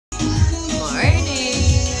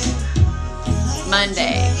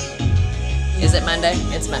Monday. Is it Monday?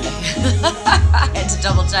 It's Monday. I had to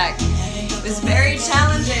double check. It was very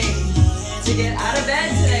challenging to get out of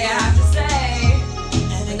bed today, I have to say.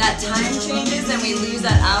 When that time changes and we lose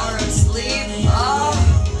that hour of sleep, oh,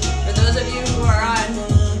 for those of you who are on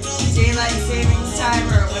daylight savings time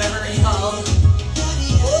or whatever it's called,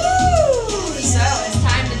 woo! So it's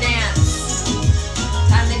time to dance.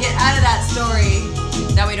 Time to get out of that story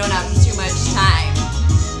that we don't have too much time.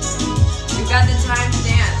 We've got the time to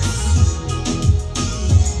dance.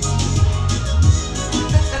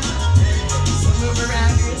 So move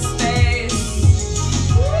around your space.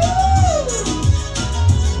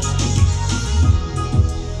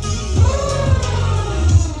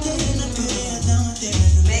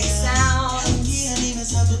 Make sounds.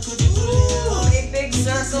 Make big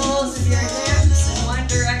circles with your hips in one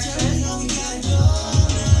direction.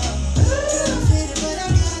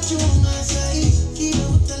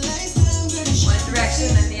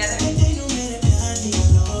 And the other.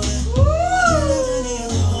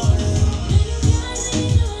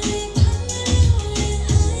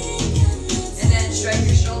 And then strike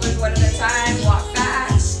your shoulders one at a time. Walk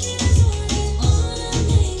fast.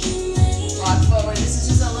 Walk forward. This is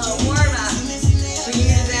just a little warm up for you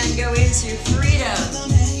to then go into freedom.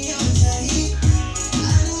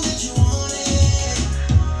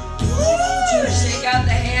 Woo! Shake out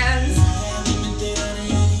the hands.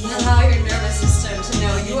 Allow your nervous system to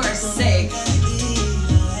know you are safe.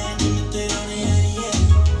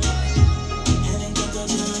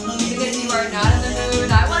 Even if you are not in the mood,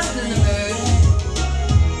 I wasn't in the mood.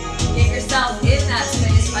 Get yourself in that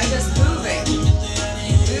space by just moving.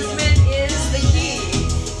 Movement is the key.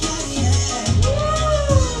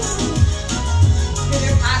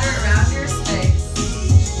 Pitter patter around your space.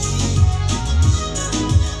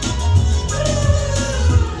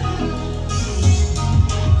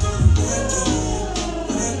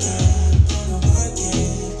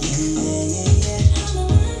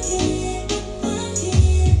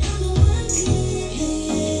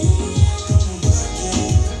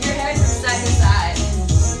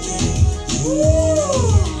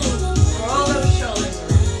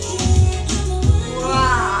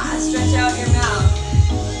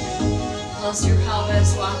 Your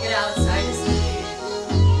pelvis, walk it out side to side.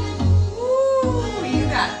 Woo, you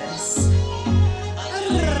got this.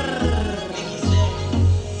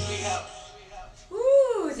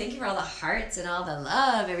 Woo, thank you for all the hearts and all the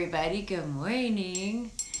love, everybody. Good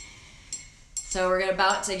morning. So we're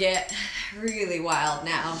about to get really wild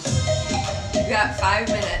now. You've got 5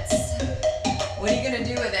 minutes. What are you gonna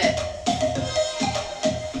do with it?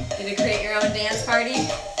 Gonna create your own dance party?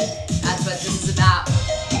 That's what this is about.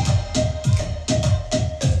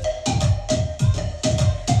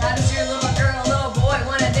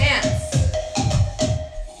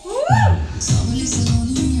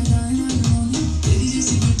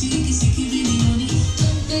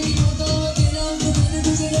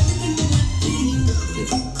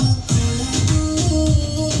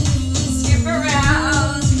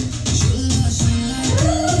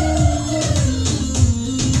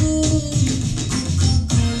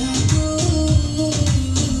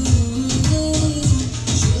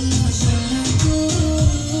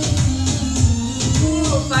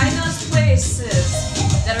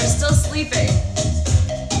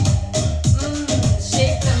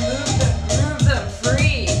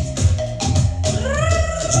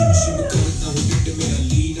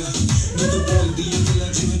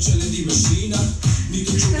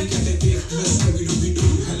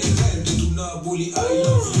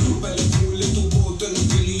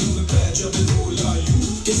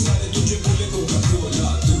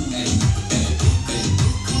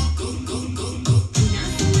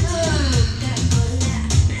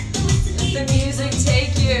 The music.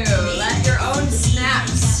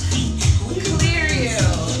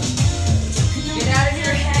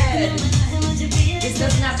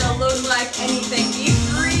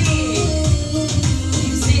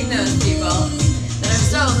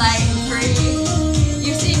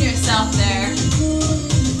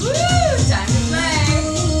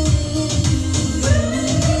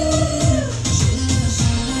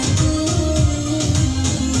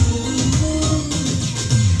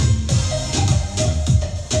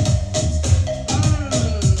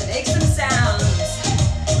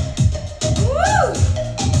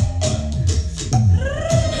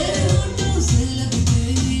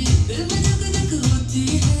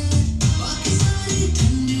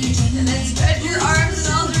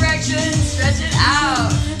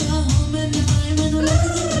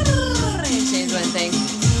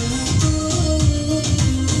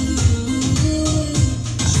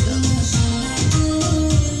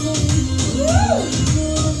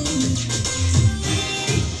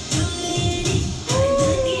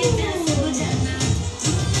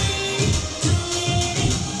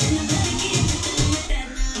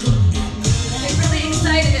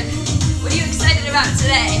 out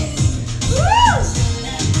today. Woo!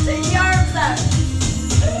 Take the arms up.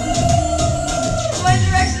 One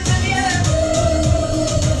direction to the other.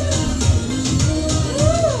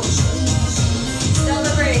 Woo!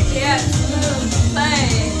 Celebrate, dance, move, play.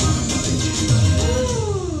 Woo!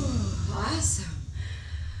 Awesome.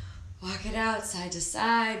 Walk it out side to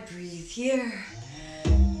side. Breathe here.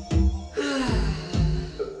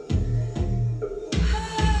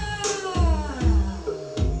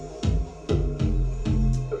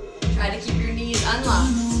 Try to keep your knees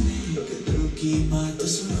unlocked.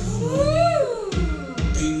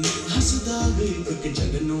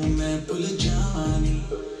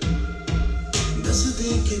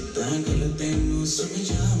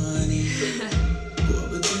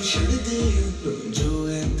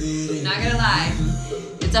 Not gonna lie,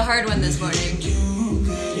 it's a hard one this morning.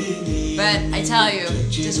 But I tell you,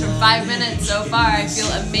 just from 5 minutes so far, I feel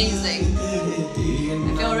amazing.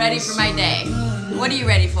 I feel ready for my day. What are you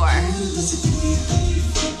ready for? It's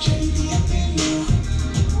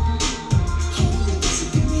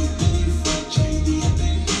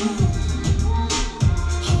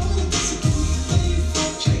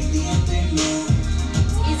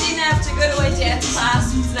easy enough to go to a dance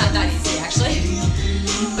class. It's not that easy, actually.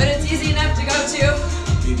 But it's easy enough to go to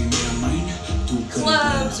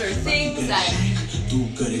clubs or things that you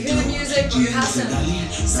hear the music, you have some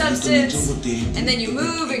substance, and then you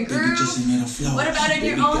move and groove. What about in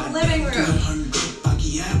your own living room?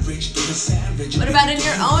 What about in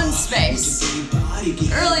your own space?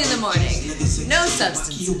 Early in the morning, no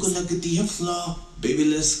substances. Baby,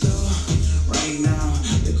 let's go right now.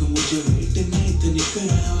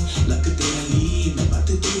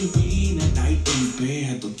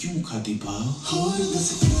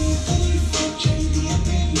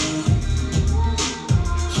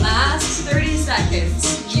 Last 30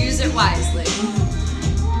 seconds. Use it wisely.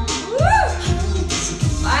 Woo!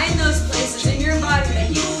 Find those places in your body that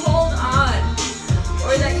you hold on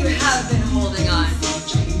or that you have been holding on.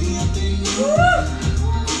 Woo!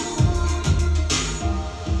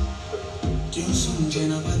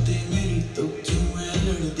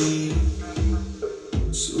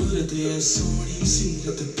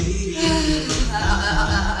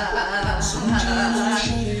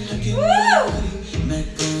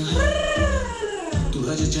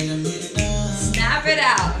 Snap it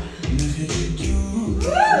out.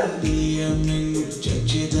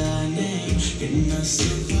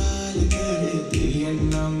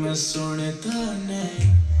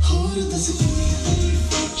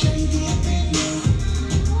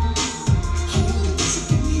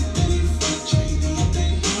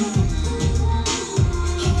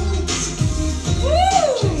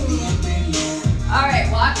 All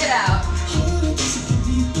right, walk it out.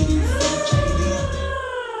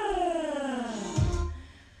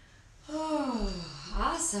 Oh,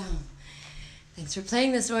 awesome. Thanks for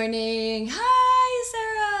playing this morning. Hi,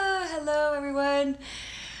 Sarah. Hello, everyone.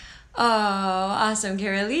 Oh, awesome.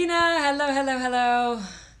 Carolina. Hello, hello, hello.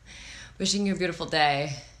 Wishing you a beautiful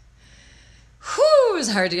day. Whew, it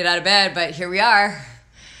was hard to get out of bed, but here we are.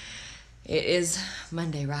 It is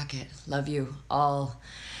Monday Rocket. Love you all.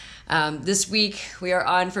 This week, we are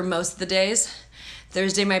on for most of the days.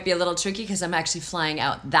 Thursday might be a little tricky because I'm actually flying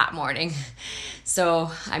out that morning.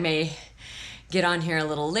 So I may get on here a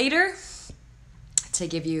little later to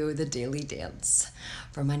give you the daily dance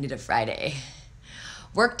for Monday to Friday.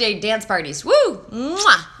 Workday dance parties. Woo!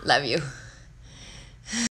 Mwah! Love you.